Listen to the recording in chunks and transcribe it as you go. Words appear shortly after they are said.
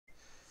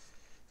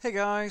Hey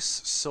guys,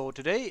 so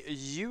today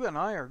you and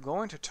I are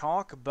going to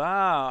talk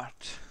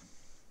about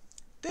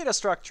data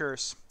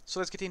structures.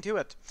 So let's get into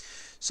it.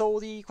 So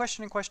the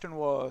question in question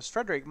was,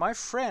 Frederick, my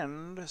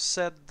friend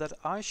said that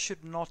I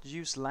should not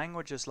use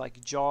languages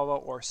like Java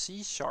or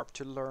C#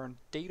 to learn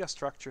data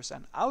structures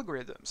and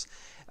algorithms,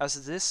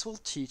 as this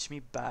will teach me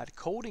bad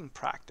coding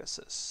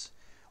practices.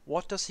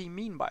 What does he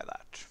mean by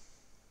that?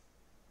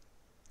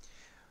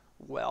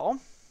 Well,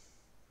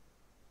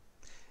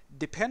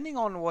 depending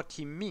on what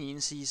he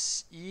means,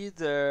 he's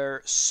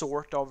either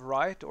sort of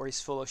right or he's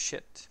full of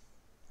shit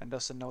and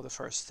doesn't know the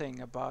first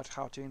thing about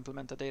how to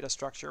implement a data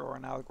structure or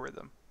an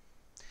algorithm.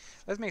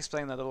 Let me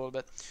explain that a little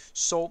bit.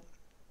 So,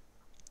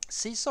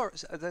 stating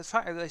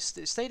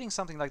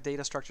something like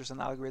data structures and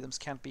algorithms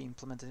can't be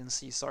implemented in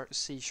C#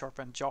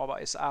 and Java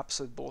is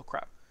absolute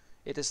bullcrap.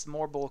 It is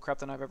more bullcrap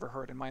than I've ever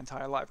heard in my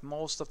entire life.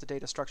 Most of the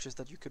data structures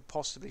that you could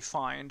possibly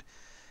find,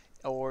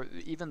 or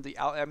even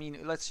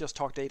let's just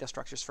talk data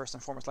structures first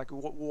and foremost. Like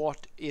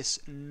what is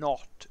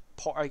not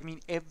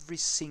every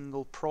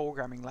single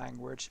programming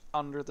language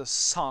under the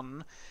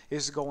sun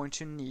is going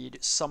to need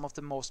some of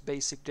the most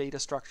basic data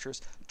structures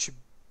to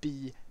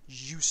be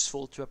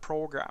useful to a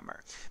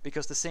programmer.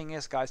 Because the thing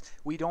is, guys,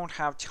 we don't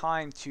have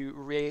time to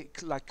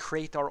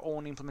create our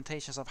own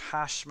implementations of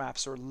hash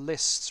maps or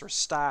lists or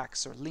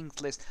stacks or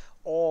linked lists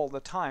all the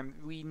time.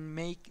 We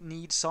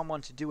need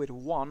someone to do it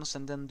once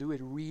and then do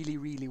it really,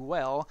 really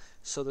well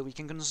so that we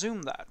can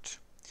consume that.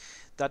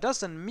 That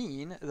doesn't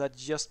mean that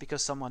just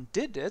because someone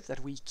did it that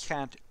we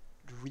can't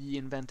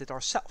reinvent it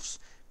ourselves.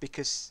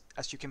 Because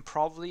as you can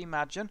probably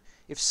imagine,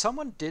 if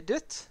someone did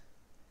it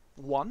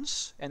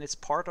once and it's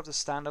part of the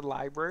standard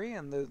library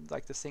and the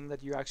thing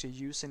that you actually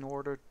use in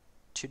order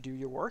to do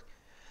your work,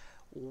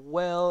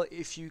 well,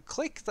 if you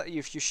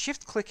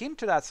shift click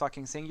into that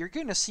fucking thing, you're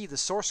gonna see the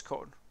source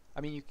code. I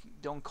mean, you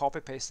don't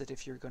copy paste it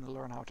if you're going to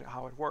learn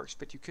how it works,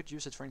 but you could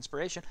use it for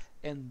inspiration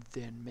and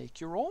then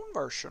make your own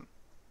version.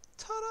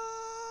 Ta-da!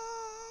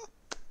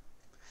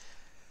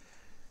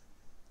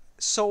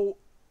 So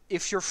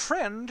if your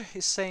friend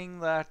is saying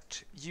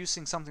that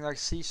using something like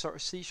C#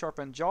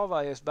 and Java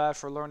is bad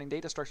for learning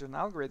data structures and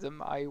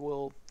algorithm, I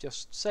will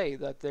just say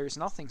that there's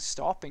nothing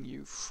stopping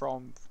you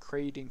from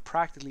creating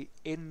practically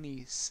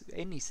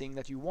anything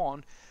that you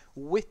want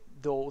with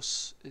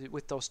those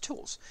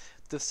tools.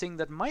 The thing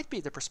that might be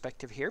the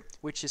perspective here,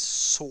 which is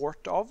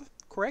sort of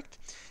correct,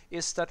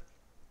 is that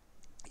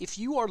if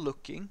you are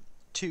looking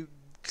to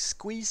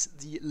squeeze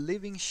the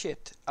living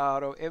shit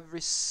out of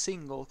every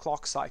single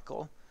clock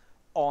cycle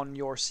on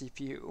your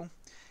CPU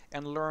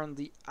and learn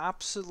the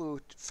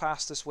absolute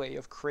fastest way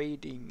of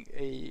creating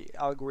a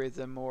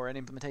algorithm or an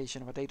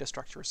implementation of a data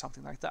structure or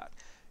something like that,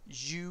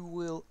 you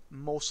will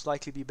most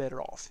likely be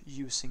better off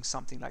using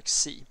something like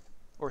C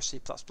or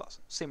C++,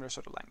 similar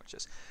sort of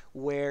languages,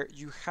 where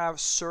you have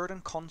certain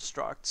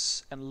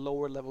constructs and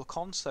lower level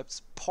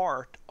concepts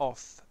part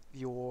of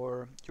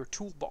your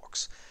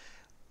toolbox.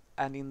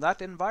 And in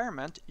that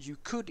environment, you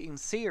could, in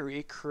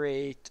theory,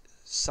 create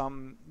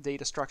some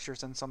data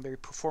structures and some very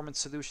performance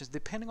solutions,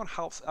 depending on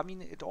how,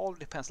 it all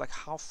depends, like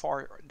how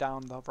far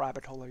down the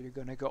rabbit hole are you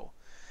going to go.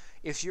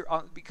 If you're,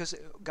 because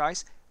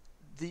guys,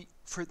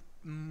 for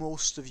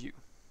most of you,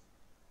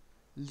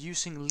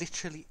 using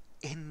literally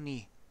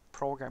any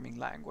programming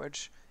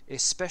language,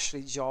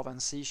 especially Java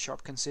and C#,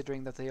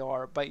 considering that they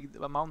are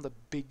among the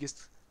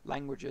biggest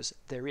languages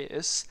there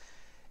is,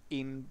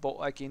 in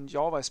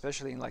Java,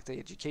 especially in like the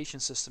education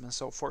system and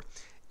so forth,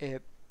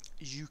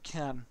 you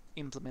can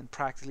implement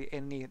practically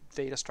any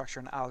data structure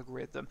and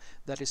algorithm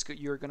that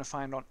you're going to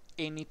find on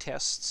any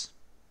tests.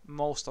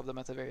 Most of them,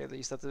 at the very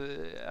least, at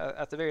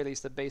the very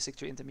least, the basic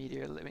to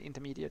intermediate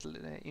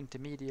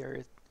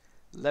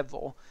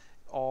level,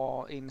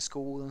 in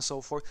school and so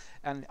forth,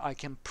 and I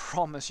can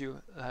promise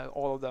you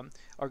all of them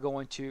are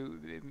going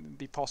to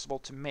be possible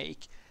to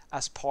make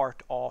as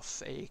part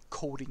of a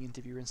coding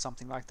interview and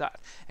something like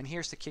that. And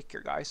here's the kicker,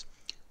 guys.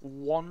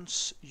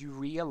 Once you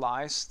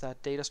realize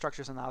that data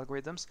structures and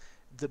algorithms,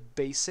 the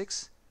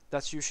basics,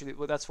 that's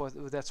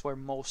where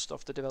most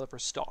of the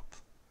developers stop.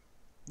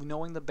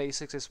 Knowing the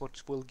basics is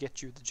what will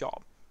get you the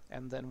job.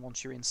 And then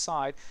once you're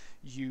inside,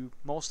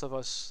 most of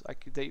us,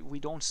 we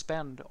don't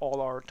spend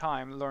all our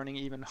time learning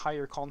even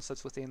higher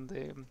concepts within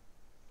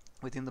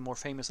the more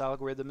famous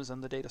algorithms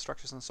and the data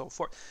structures and so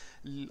forth.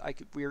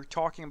 Like, we're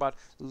talking about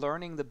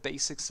learning the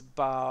basics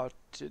about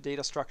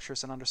data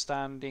structures and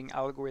understanding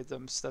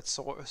algorithms that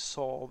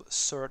solve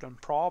certain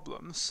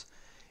problems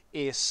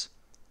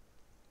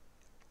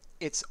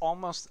it's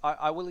almost,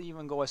 I will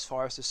even go as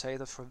far as to say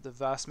that for the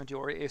vast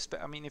majority,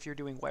 if you're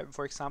doing web,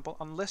 for example,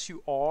 unless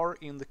you are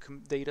in the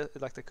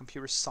the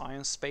computer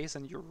science space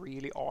and you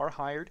really are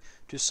hired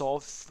to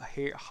solve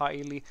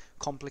highly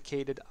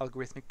complicated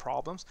algorithmic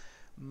problems,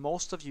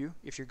 most of you,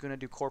 if you're going to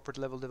do corporate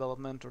level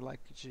development or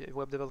like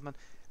web development,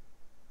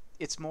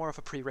 it's more of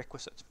a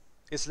prerequisite.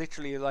 It's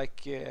literally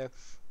like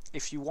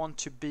if you want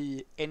to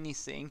be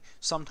anything,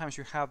 sometimes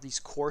you have these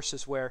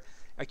courses where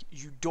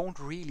you don't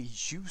really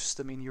use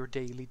them in your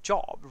daily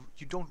job.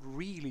 You don't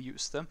really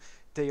use them.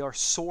 they are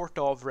sort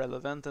of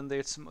relevant, and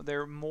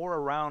they're more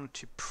around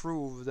to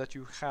prove that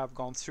you have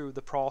gone through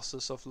the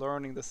process of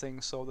learning the thing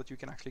so that you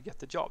can actually get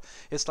the job.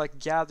 It's like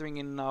gathering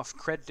enough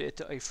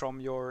credit from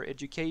your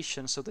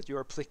education so that you're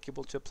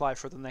applicable to apply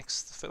for the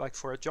next, like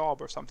for a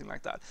job or something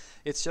like that.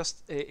 It's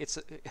just,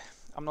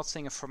 I'm not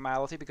saying a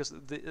formality, because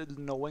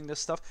knowing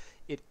this stuff,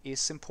 it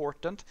is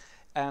important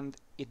and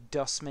it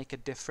does make a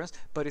difference,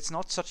 but it's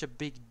not such a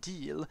big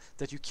deal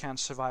that you can't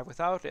survive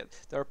without it.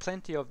 There are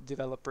plenty of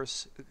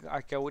developers,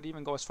 I would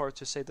even go as far as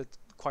to say that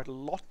quite a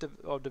lot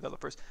of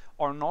developers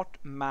are not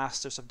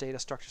masters of data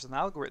structures and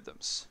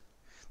algorithms.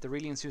 The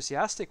really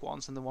enthusiastic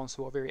ones and the ones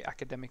who are very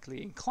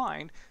academically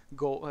inclined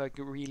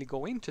really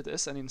go into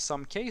this, and in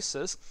some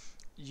cases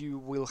you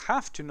will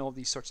have to know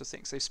these sorts of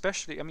things,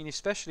 especially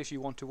if you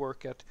want to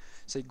work at,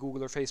 say,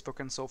 Google or Facebook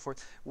and so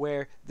forth,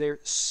 where they're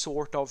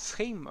sort of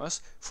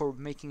famous for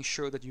making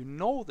sure that you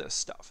know this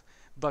stuff.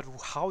 But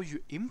how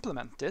you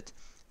implement it,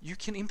 you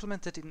can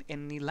implement it in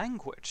any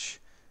language.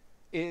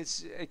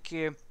 It's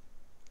like,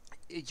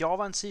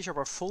 Java and C#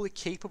 are fully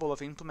capable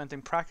of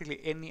implementing practically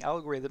any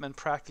algorithm and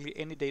practically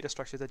any data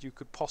structure that you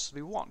could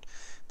possibly want.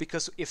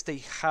 Because if they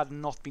had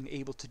not been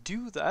able to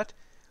do that,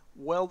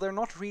 well, they're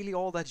not really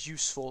all that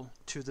useful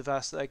to the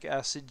vast, like,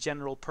 as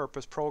general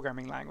purpose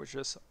programming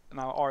languages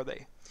now, are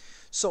they?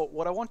 So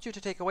what I want you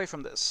to take away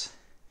from this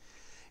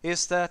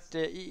is that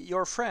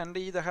your friend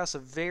either has a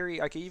very,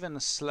 like, even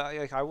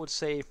like, I would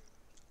say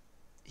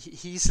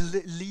he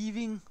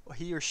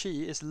or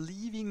she is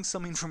leaving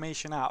some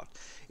information out.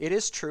 It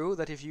is true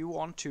that if you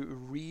want to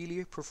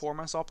really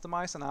performance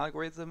optimize an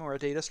algorithm or a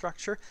data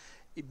structure,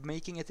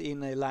 making it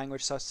in a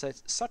language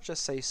such as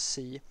say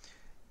C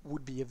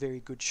would be a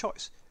very good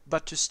choice.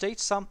 But to state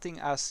something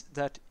as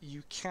that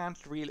you can't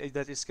really,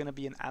 that it's going to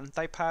be an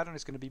anti-pattern,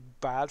 it's going to be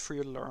bad for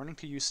your learning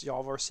to use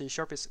Java or C#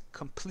 is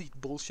complete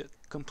bullshit.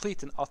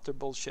 Complete and utter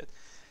bullshit.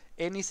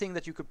 Anything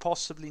that you could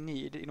possibly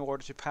need in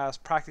order to pass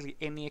practically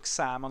any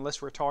exam,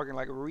 unless we're talking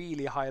like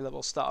really high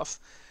level stuff,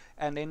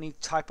 and any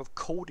type of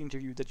code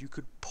interview that you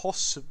could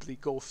possibly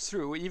go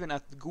through, even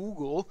at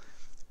Google,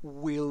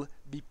 will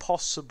be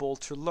possible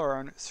to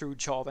learn through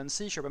Java and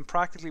C#, and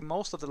practically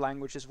most of the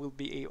languages will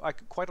be,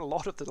 quite a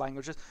lot of the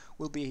languages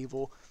will be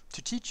able to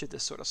teach you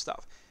this sort of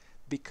stuff,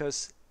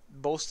 because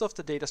most of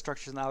the data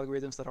structures and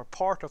algorithms that are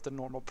part of the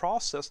normal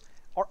process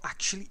are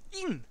actually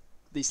in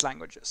these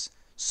languages.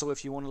 So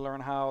if you want to learn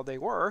how they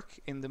work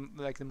in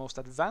the most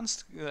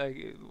advanced,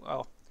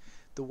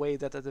 the way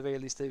that at the very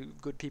least the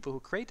good people who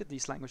created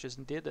these languages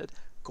and did it,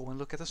 go and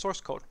look at the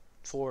source code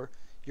for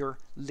your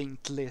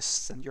linked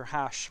lists and your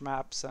hash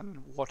maps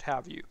and what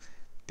have you,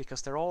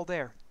 because they're all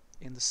there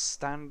in the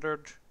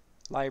standard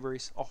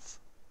libraries of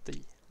the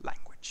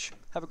language.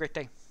 Have a great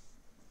day.